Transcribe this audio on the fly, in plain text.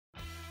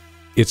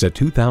It's a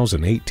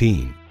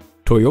 2018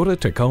 Toyota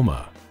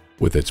Tacoma.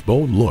 With its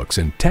bold looks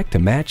and tech to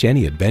match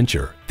any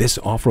adventure, this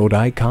off-road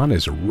icon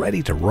is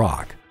ready to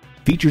rock.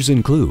 Features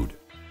include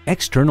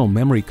external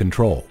memory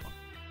control,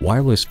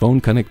 wireless phone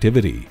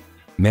connectivity,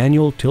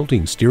 manual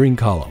tilting steering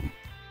column,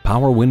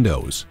 power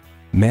windows,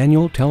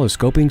 manual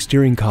telescoping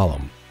steering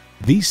column,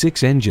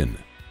 V6 engine,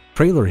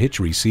 trailer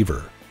hitch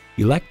receiver,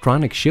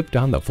 electronic shift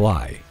on the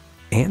fly,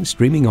 and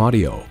streaming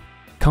audio.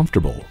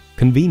 Comfortable,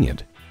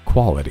 convenient,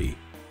 quality.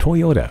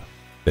 Toyota.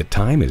 The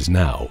time is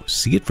now.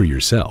 See it for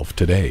yourself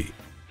today.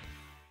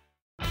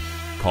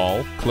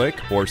 Call, click,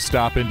 or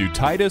stop into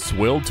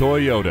Titus-Will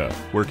Toyota.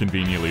 We're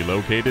conveniently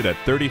located at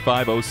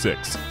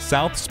 3506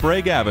 South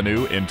Sprague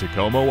Avenue in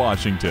Tacoma,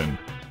 Washington.